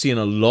like I'm seeing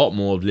a lot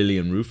more of Lily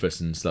and Rufus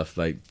and stuff.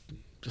 Like,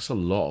 just a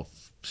lot of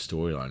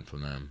storyline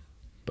from them.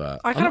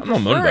 But I kinda I'm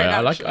not moaning prefer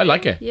about it, it. I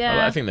like it.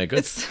 Yeah. I think they're good.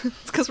 It's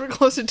because we're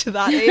closer to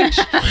that age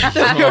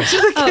than we are to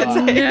the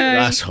kids' age.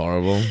 That's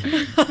horrible.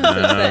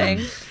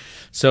 Saying.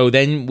 So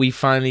then we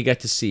finally get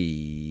to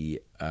see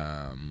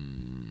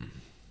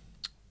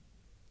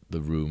the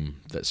room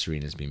that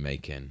Serena's been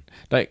making.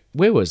 Like,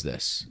 where was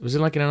this? Was it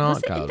like in an art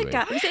Was it, in gallery?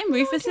 the was it in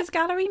Rufus's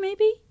gallery,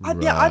 maybe?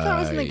 Yeah, I thought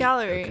it was in the Right,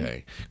 gallery.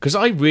 Okay. Because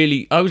I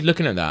was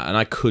looking at that and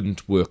I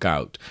couldn't work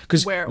out.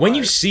 Because Where it when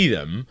you was. see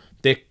them,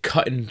 they're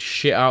cutting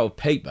shit out of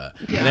paper.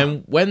 And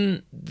then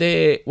when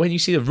you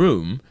see the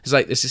room, it's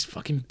like, this is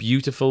fucking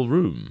beautiful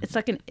room. It's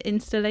like an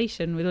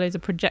installation with loads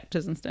of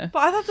projectors and stuff. But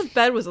I thought the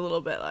bed was a little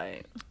bit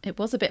like It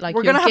was a bit like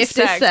we're your gonna have gift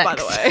is sex, by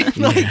the way.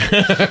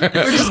 Like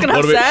we're just gonna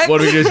have sex.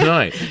 What are we doing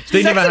tonight?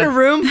 They Sex never in a had-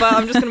 room, but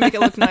I'm just gonna make it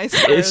look nice.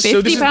 It's-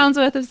 so this is- £50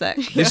 worth of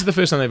sex. This is the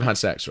first time they've had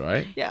sex,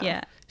 right? Yeah.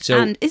 Yeah. So-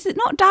 and is it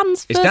not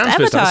Dan's It's first Dan's ever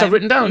first time. That's time?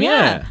 written down,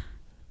 yeah.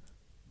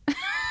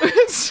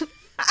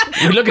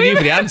 We look at you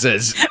for the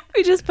answers.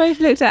 We just both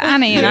looked at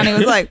Annie and Annie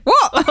was like,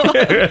 what?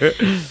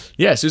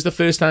 Yes, it's the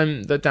first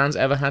time that Dan's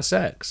ever had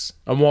sex.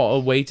 And what a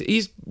way to...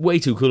 He's way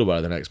too cool about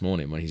it the next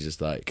morning when he's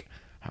just like,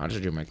 how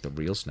did you make the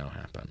real snow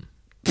happen?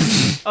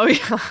 Oh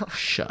yeah.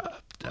 Shut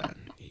up, Dan,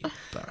 you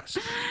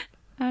bastard.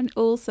 And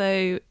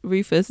also,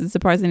 Rufus is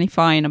surprisingly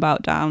fine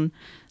about Dan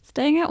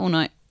staying out all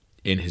night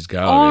In his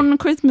gallery. on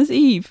Christmas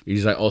Eve.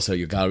 He's like, also,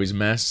 your gallery's a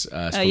mess.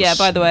 It's full Yeah, of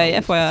by the way,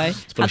 snow. FYI.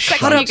 It's full of Had sex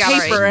shite in your gallery.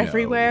 Paper snow,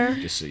 everywhere.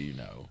 Just so you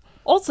know.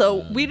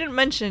 Also, we didn't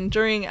mention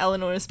during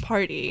Eleanor's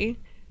party,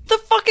 the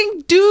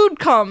fucking dude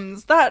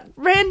comes. That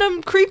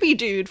random creepy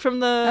dude from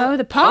the Oh,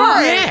 the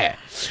park. Yeah.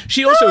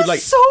 She That also, was like...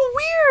 so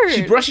weird.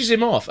 She brushes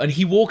him off and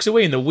he walks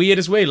away in the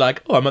weirdest way,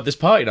 like, oh, I'm at this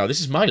party now. This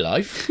is my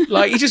life.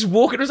 Like, he's just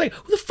walking. I was like,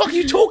 who the fuck are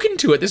you talking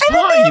to at this And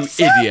then party, they you have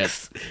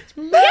sex.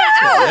 idiot?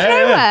 Out of Yeah.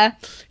 nowhere.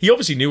 He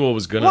obviously knew what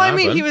was going to well, I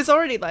happen. mean, he was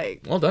already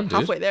like Well done, dude.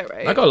 halfway there,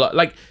 right? I got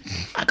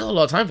a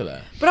lot of time for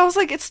that. But I was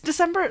like, it's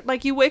December.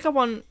 Like, you wake up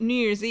on New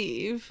Year's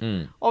Eve,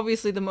 Hmm.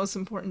 obviously the most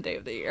important day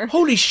of the year.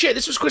 Holy shit,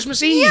 this was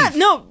Christmas Eve. Yeah,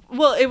 no.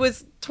 Well, it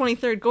was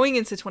 23rd going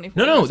into 24th.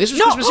 No, this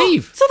was Christmas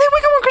Eve. So they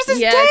wake up on Christmas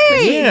Yeah, Day. it's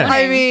Christmas Yeah.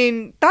 I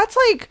mean, that's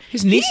like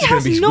His niece he is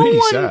gonna has be no really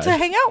one sad. to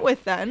hang out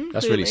with. Then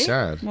That's clearly. really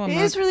sad. Well, It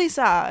mad. is really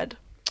sad.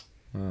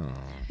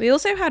 We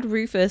also had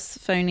Rufus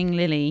phoning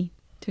Lily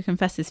to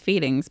confess his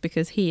feelings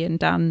because he and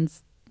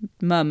Dan's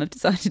mum have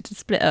decided to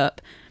split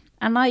up.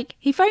 And like,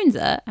 he phones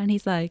her and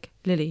he's like,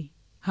 Lily,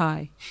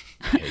 hi.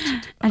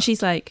 And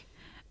she's like,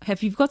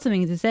 if you've got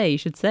something to say, you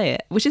should say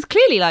it. Which is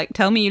clearly like,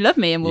 tell me you love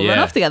me and we'll run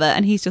Yeah. off together.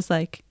 And he's just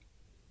like,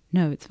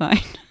 no, it's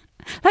fine.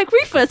 Like,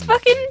 Rufus,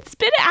 fucking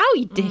spit it out,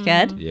 you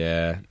dickhead.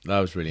 Yeah, that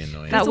was really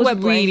annoying. That It's a was wet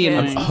really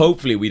blanket. annoying.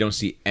 Hopefully we don't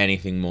see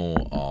anything more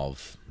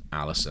of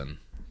Alison.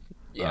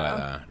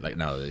 Yeah. Like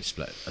now that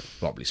they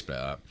probably split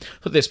up. I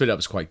thought their split up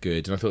was quite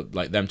good, and I thought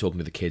like them talking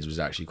to the kids was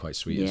actually quite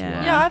sweet as Yeah.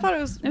 well. Yeah, I thought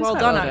it was was well quite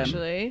done well done.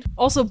 actually.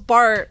 Also,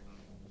 Bart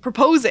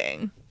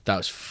proposing. That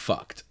was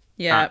fucked.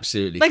 Yeah.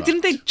 Absolutely. Like, fucked.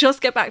 didn't they just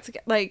get back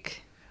together?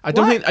 Like, I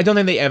don't what?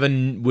 think they ever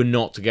were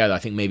not together. I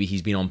think maybe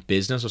he's been on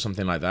business or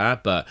something like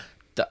that. But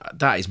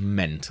that is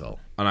mental,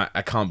 and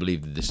I can't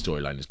believe that this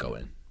storyline is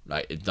going.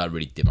 Like that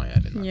really did my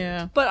head in. That.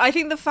 Yeah. But I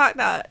think the fact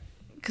that,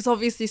 because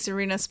obviously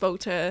Serena spoke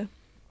to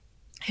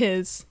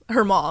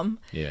her mom,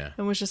 Yeah.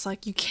 and was just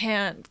like, you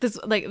can't. This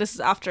is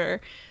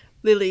after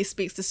Lily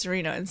speaks to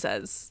Serena and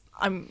says,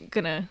 I'm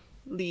gonna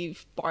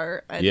leave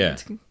Bart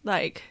and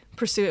like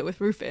pursue it with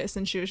Rufus,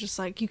 and she was just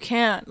like, you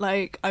can't,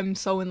 like, I'm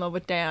so in love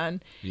with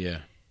Dan. Yeah.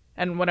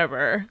 And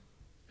whatever.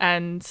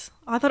 And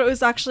I thought it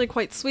was actually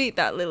quite sweet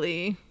that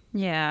Lily...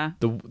 Yeah.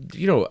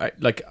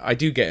 I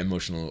do get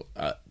emotional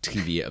at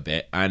TV a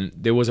bit, and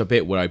there was a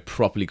bit where I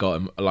properly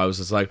got I was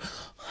just like,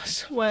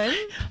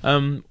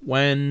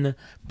 when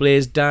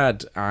Blair's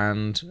dad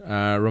and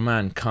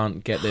Roman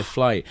can't get their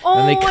flight,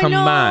 and they come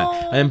back,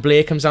 and then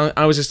Blair comes down,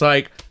 I was just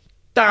like,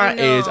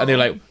 and they're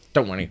like,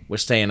 don't worry, we're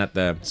staying at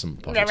some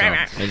posh hotel.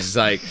 And it's just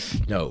like,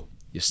 no,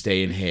 you're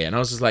staying here. And I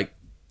was just like,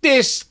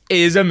 this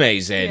is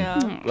amazing.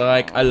 Yeah.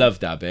 Like, I loved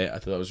that bit. I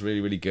thought that was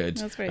really, really good.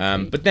 That's very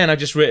sweet. But then I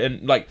just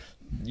written, like,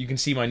 you can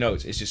see my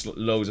notes. It's just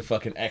loads of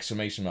fucking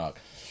exclamation mark.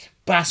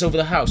 Bass over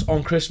the house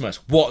on Christmas.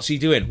 What's he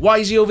doing? Why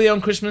is he over there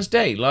on Christmas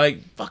Day?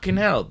 Like, fucking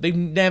hell. They've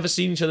never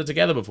seen each other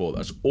together before.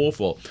 That's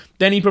awful.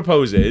 Then he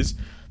proposes.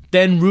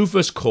 Then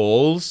Rufus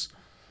calls.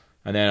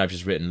 And then I've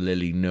just written,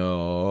 Lily,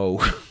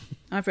 no.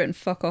 I've written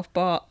fuck off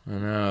Bart. I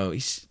know.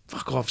 He's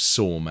fuck off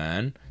Saw,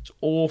 man. It's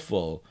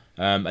awful.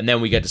 And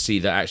then we get to see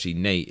that actually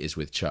Nate is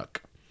with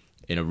Chuck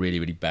in a really,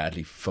 really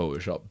badly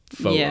photoshopped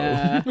photo.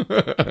 Yeah.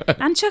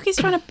 And Chuck is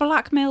trying to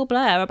blackmail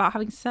Blair about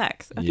having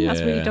sex. I think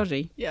that's really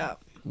dodgy. Yeah.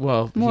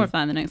 Well, More of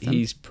that in the next one.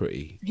 He's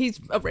pretty. He's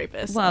a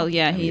rapist. Well,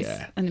 yeah, he's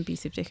an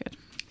abusive dickhead.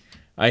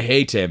 I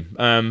hate him.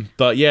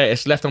 But yeah,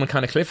 it's left on a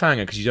kind of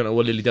cliffhanger because you don't know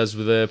what Lily does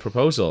with the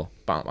proposal.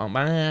 Bah, bah,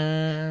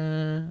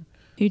 bah.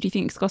 Who do you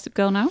think's Gossip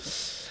Girl now?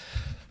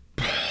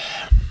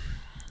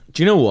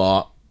 Do you know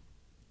what?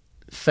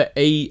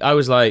 I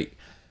was like,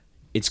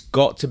 it's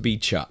got to be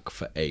Chuck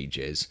for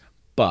ages,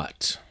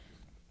 but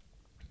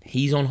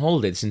he's on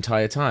holiday this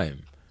entire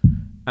time.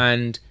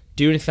 And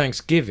during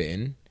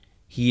Thanksgiving,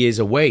 he is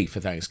away for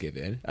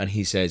Thanksgiving, and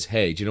he says,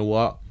 hey, do you know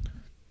what?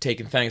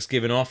 Taking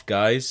Thanksgiving off,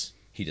 guys.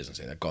 He doesn't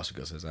say that. Gossip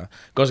Girl says that.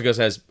 Gossip Girl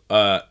says,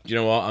 do you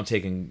know what? I'm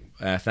taking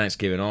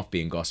Thanksgiving off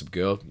being Gossip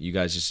Girl. You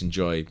guys just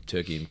enjoy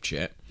turkey and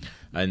shit.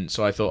 And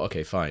so I thought,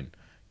 okay, fine.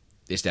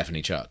 It's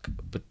definitely Chuck.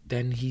 But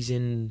then he's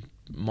in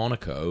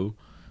Monaco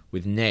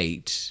with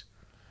Nate.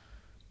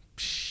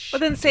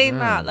 But then saying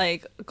that,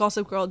 like,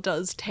 Gossip Girl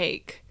does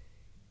take,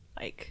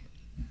 like,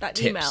 that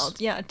Tips. email.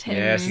 Yeah, tips.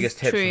 Yeah, she gets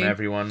tips True. from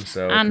everyone.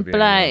 So it And could be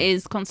Blair anyone.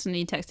 is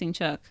constantly texting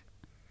Chuck.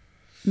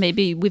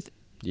 Maybe with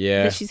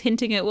Yeah. that she's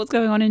hinting at what's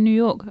going on in New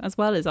York, as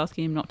well as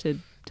asking him not to The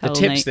tell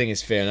tips Nate. thing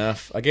is fair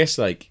enough. I guess,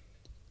 like,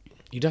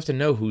 you'd have to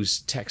know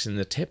who's texting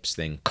the tips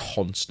thing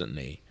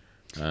constantly.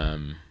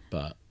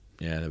 But,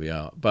 yeah, there we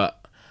are.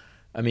 But,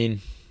 I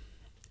mean,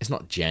 it's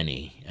not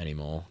Jenny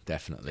anymore,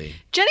 definitely.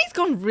 Jenny's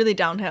gone really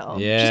downhill.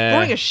 Yeah. She's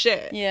boring as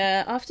shit.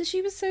 Yeah, after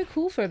she was so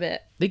cool for a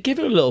bit. They give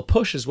her a little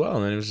push as well,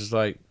 and then it was just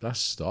like, that's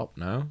stopped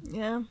now.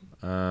 Yeah.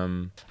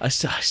 I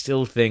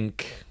still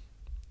think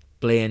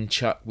Blair and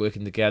Chuck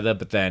working together,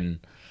 but then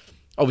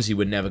obviously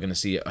we're never going to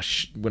see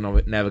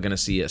never going to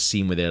see a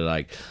scene where they're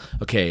like,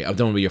 okay, I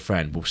don't want to be your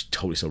friend, but we're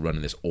totally still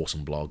running this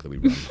awesome blog that we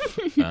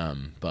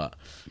run. But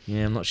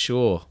yeah, I'm not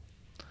sure.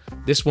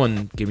 This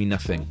one gave me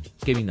nothing.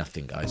 Gave me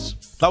nothing, guys.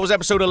 That was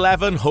episode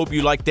 11. Hope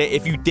you liked it.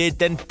 If you did,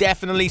 then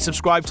definitely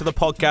subscribe to the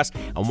podcast,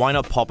 and why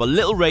not pop a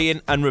little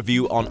rating and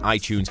review on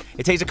iTunes.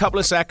 It takes a couple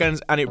of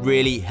seconds and it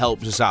really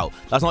helps us out.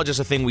 That's not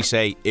just a thing we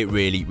say, it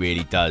really,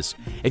 really does.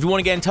 If you want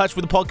to get in touch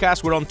with the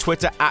podcast, we're on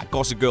Twitter at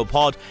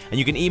GossipGirlPod, and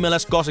you can email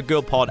us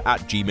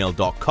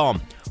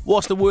gossipgirlpod@gmail.com.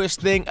 What's the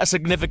worst thing a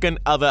significant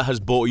other has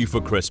bought you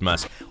for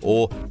Christmas?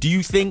 Or do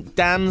you think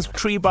Dan's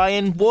tree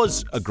buying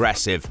was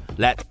aggressive?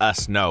 Let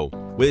us know.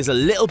 Well, there's a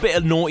little bit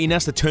of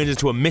naughtiness that turns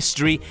into a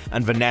mystery,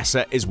 and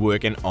Vanessa is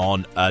working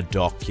on a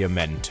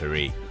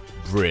documentary.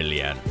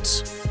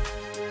 Brilliant.